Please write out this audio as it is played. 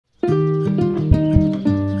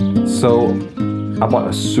So I bought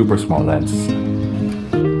a super small lens.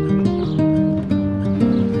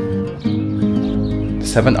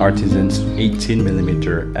 7 Artisans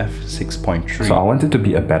 18mm f6.3. So I wanted to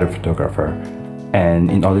be a better photographer, and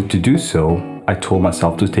in order to do so, I told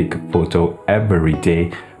myself to take a photo every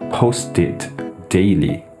day, post it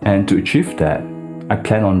daily. And to achieve that, I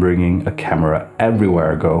plan on bringing a camera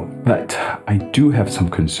everywhere I go. But I do have some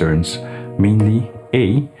concerns, mainly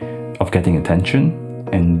A, of getting attention,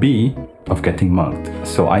 and B, of getting mugged.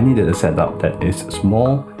 So I needed a setup that is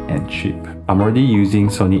small and cheap. I'm already using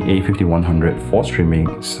Sony a5100 for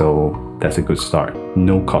streaming, so that's a good start.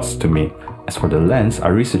 No cost to me. As for the lens, I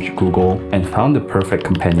researched Google and found the perfect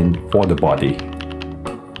companion for the body.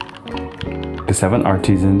 The 7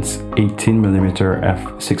 Artisans 18mm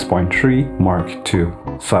f6.3 Mark II.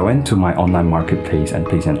 So I went to my online marketplace and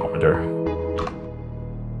placed an order.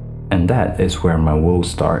 And that is where my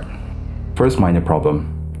woes start. First minor problem.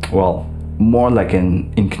 Well, more like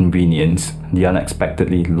an inconvenience, the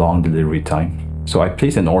unexpectedly long delivery time. So I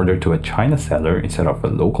placed an order to a China seller instead of a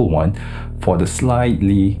local one for the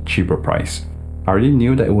slightly cheaper price. I already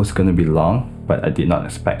knew that it was going to be long, but I did not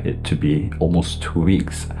expect it to be almost 2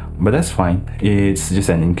 weeks. But that's fine, it's just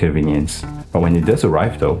an inconvenience. But when it does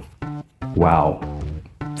arrive though, wow,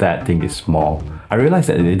 that thing is small. I realized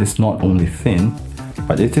that it is not only thin,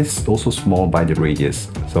 but it is also small by the radius.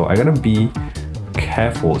 So I gotta be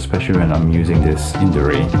careful, especially when I'm using this in the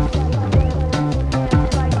rain.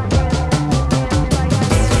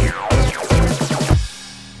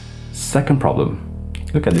 Second problem,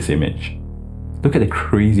 look at this image. Look at the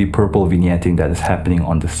crazy purple vignetting that is happening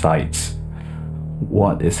on the sides.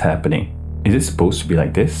 What is happening? Is it supposed to be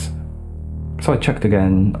like this? So I checked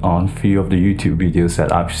again on a few of the YouTube videos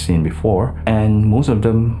that I've seen before, and most of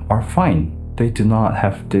them are fine. They do not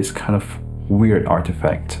have this kind of weird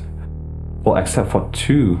artifact. Well, except for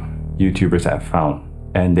 2 YouTubers I've found,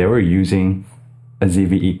 and they were using a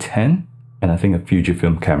ZV-E10 and I think a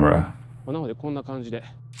Fujifilm camera.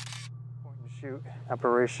 Shoot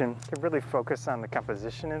operation can really focus on the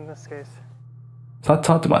composition in this case. So I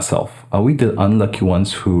thought to myself, are we the unlucky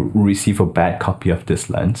ones who receive a bad copy of this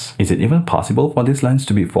lens? Is it even possible for this lens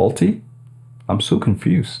to be faulty? I'm so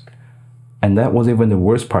confused. And that wasn't even the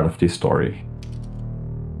worst part of this story.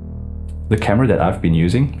 The camera that I've been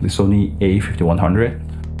using, the Sony a5100,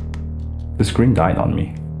 the screen died on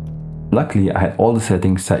me. Luckily, I had all the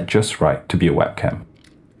settings set just right to be a webcam.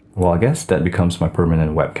 Well, I guess that becomes my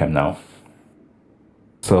permanent webcam now.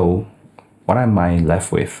 So, what am I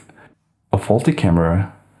left with? A faulty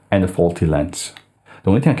camera and a faulty lens.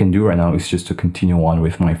 The only thing I can do right now is just to continue on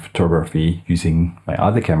with my photography using my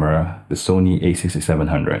other camera, the Sony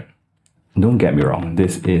a6700. Don't get me wrong,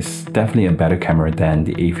 this is definitely a better camera than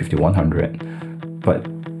the a5100, but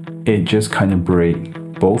it just kind of breaks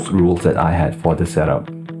both rules that I had for the setup.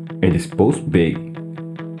 It is both big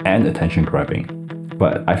and attention grabbing,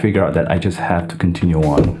 but I figured out that I just have to continue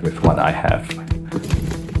on with what I have.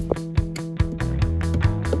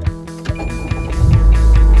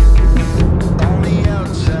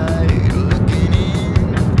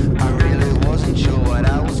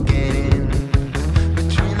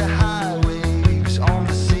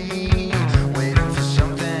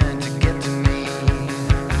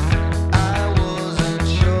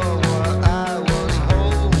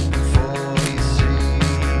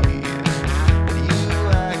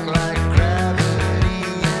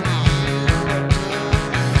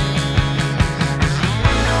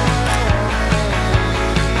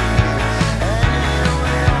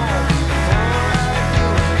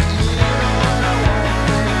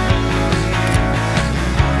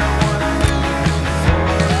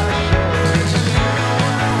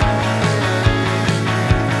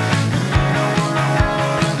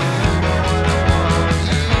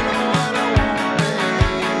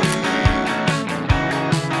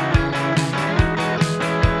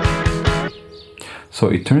 So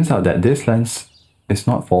it turns out that this lens is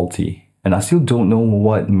not faulty, and I still don't know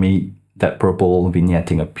what made that purple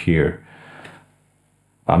vignetting appear.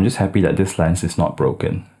 I'm just happy that this lens is not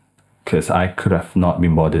broken, because I could have not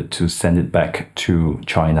been bothered to send it back to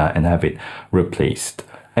China and have it replaced.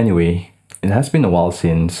 Anyway, it has been a while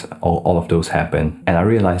since all of those happened, and I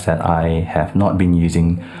realized that I have not been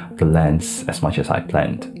using the lens as much as I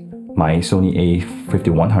planned. My Sony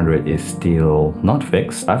a5100 is still not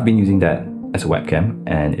fixed. I've been using that as a webcam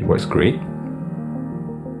and it works great.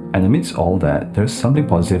 And amidst all that, there's something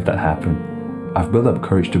positive that happened. I've built up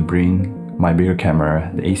courage to bring my bigger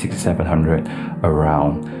camera, the a6700,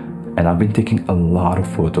 around, and I've been taking a lot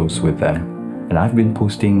of photos with them. And I've been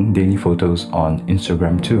posting daily photos on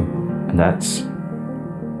Instagram too, and that's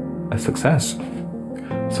a success.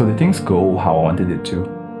 So did things go how I wanted it to?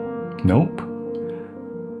 Nope.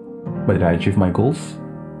 But did I achieve my goals?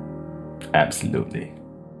 Absolutely.